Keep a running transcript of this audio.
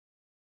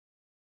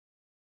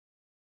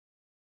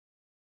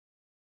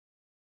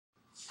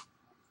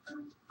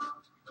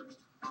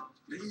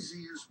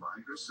Daisy is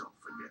by herself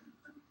again,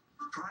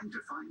 trying to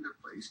find a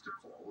place to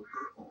call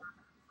her own.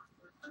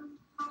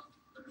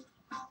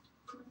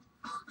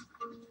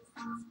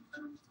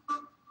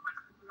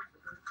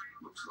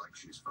 Looks like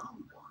she's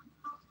found one.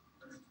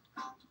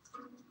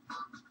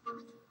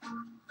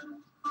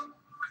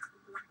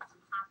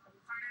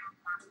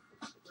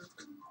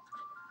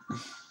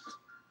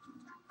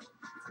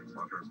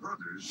 But her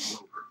brothers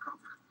blow her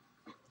cover.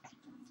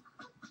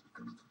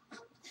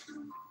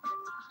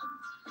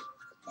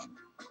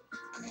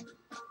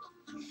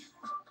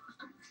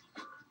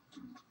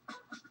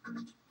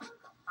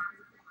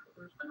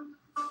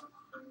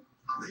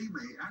 They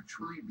may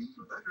actually be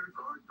better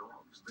guard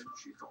dogs than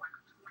she thought.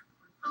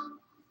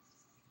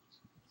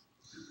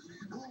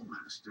 Bull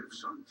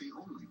mastiffs aren't the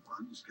only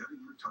ones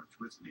getting in touch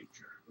with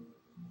nature.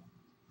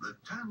 The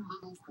 10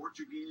 little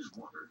Portuguese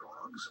water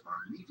dogs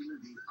are meeting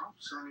the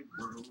outside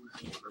world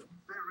for the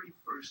very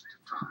first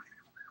time.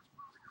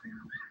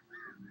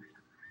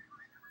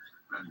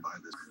 And by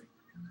the thing.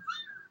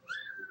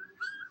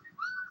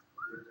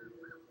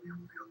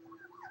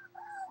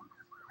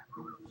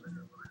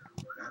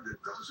 And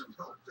it doesn't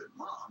help that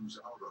Mom's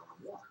out on a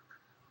walk.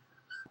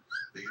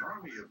 The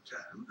army of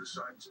 10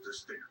 decides to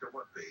stick to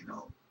what they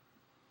know.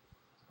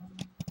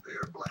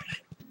 They're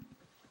black.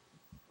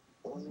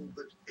 All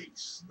but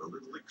Ace, the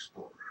little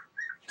explorer,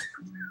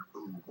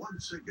 who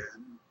once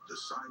again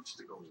decides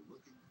to go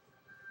looking.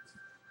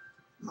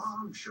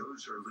 Mom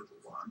shows her little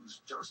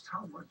ones just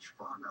how much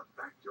fun a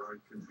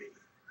backyard can be.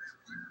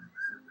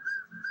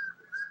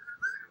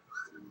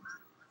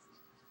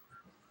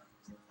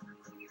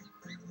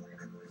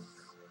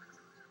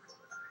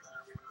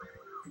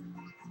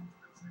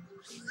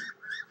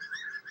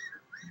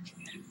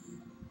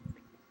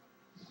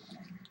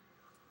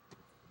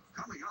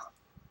 Coming up,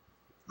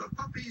 the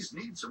puppies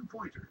need some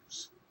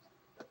pointers.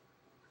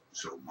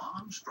 So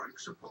Mom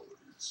strikes a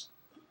pose.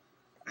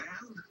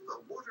 And the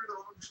water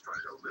dogs try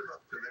to live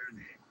up to their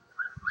name.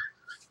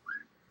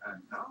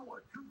 And now a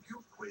Too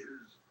Cute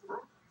quiz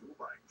brought to you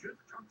by Jet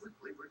Chocolate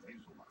Flavored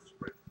Hazelnut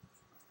Spread.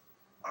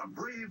 A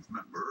brave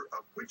member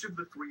of which of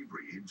the three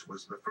breeds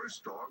was the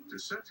first dog to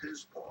set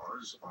his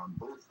paws on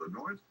both the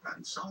North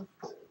and South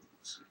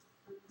Poles?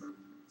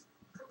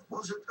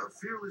 Was it a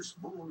fearless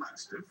bull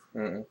mastiff?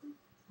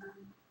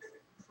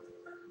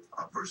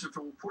 A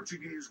versatile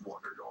Portuguese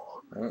water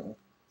dog?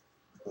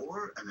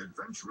 Or an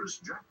adventurous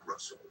Jack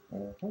Russell?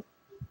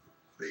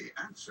 The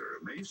answer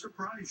may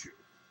surprise you.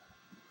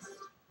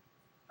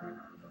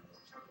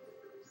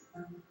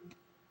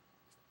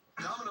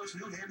 Domino's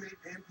new handmade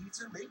pan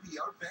pizza may be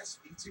our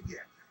best pizza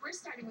yet. We're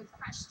starting with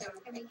fresh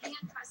dough and then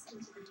hand pressed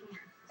into the pan.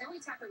 Then we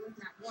top it with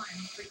not one,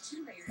 but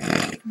 2 layers.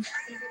 It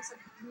gives a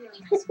really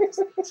nice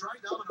crispy. Try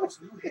Domino's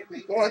new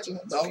handmade pan Watching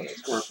pizza.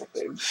 Domino's work with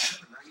things.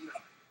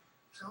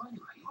 So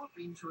anyway, I've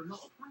been to a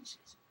lot of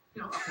places.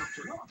 You know, I've helped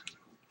a lot of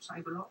people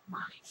save a lot of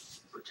money.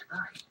 But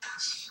today,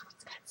 it's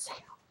got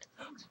sale.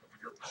 Things are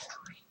going to look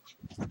strange.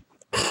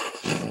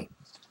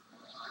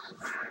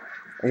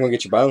 I'm gonna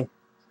get your bone.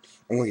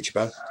 I'm gonna get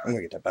your bone. I'm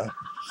gonna get that bone.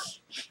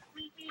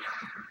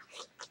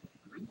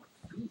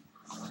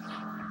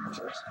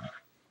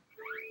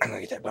 I'm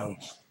gonna get that bone.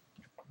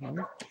 I'm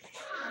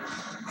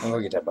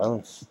gonna get that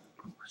bone.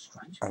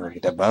 I'm gonna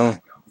get that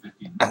bone.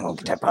 I'm gonna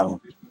get that bone.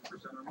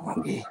 I'm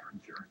gonna get it.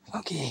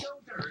 I'm gonna get it.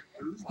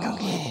 I'm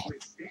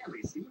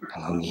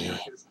gonna get it. I'm gonna get it.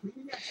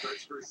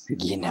 I'm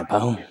getting that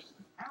bone.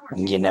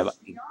 I'm getting that bone.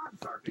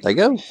 Let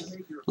go.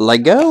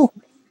 Let go.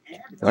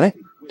 You want it?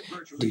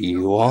 Do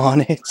you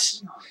want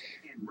it?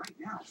 And right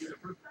now, get a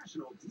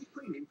professional deep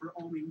cleaning for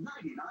only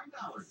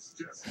 $99.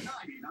 Just $99.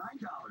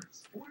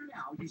 Order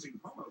now using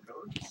promo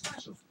code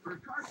SPECIAL for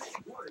carpet,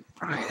 wood.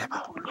 I'm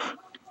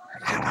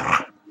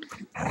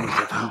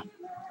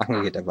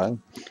gonna get that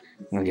bone.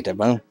 I'm gonna get that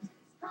bone.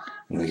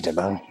 I'm gonna get that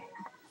bone.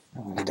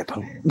 I'm gonna get that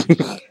bone.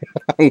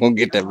 I'm gonna get that bone. I'm gonna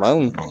get that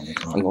bone.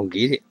 I'm gonna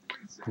get it.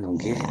 I'm gonna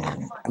get it.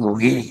 I'm gonna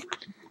get it.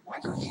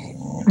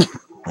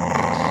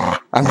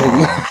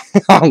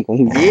 I'm gonna get it. I'm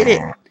gonna get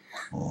it.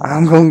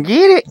 I'm gonna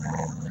get it.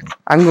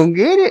 I'm gonna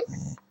get it.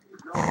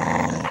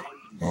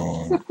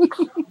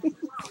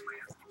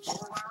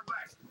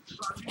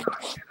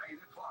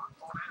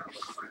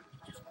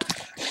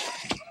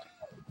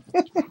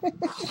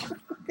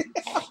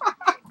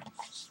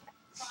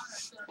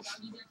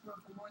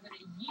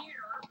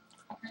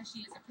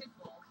 She is a pit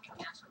bull,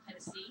 National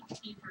Tennessee,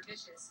 keen for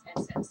vicious,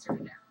 and sensitive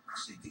to them.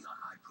 Saving a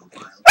high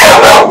profile.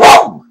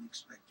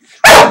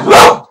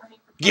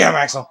 Get him,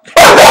 Axel.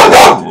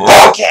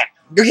 Cat.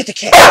 Go get the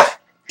cat.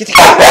 Get the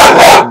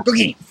cat. Go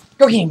get him.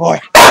 Go get him, boy.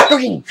 Go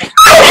get him.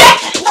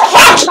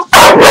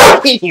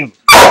 Get him.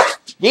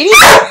 Get him.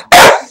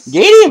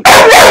 Get him.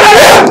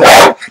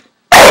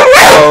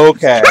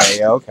 Okay,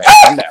 okay.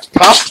 Calm down.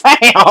 Calm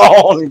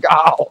down.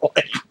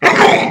 Golly.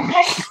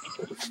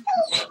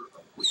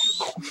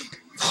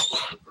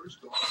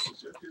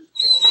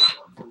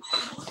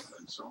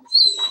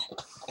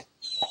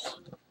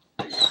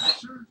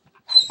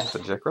 That's a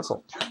Jack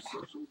Russell.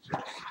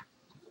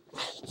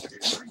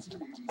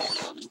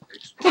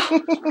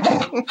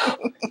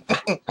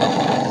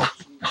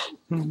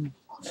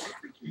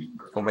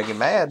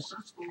 bad.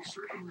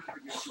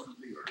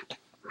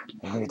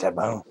 I'm gonna get that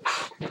bone.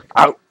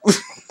 Ow.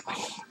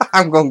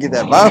 I'm gonna get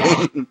that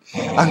bone.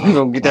 I'm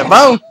gonna get that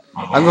bone.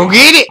 I'm gonna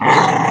get it.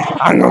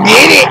 I'm gonna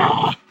get it.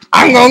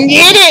 I'm gonna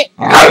get it.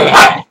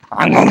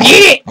 I'm gonna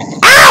get it.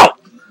 Ow!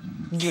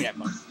 Give me that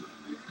bone.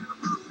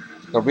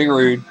 Don't be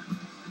rude.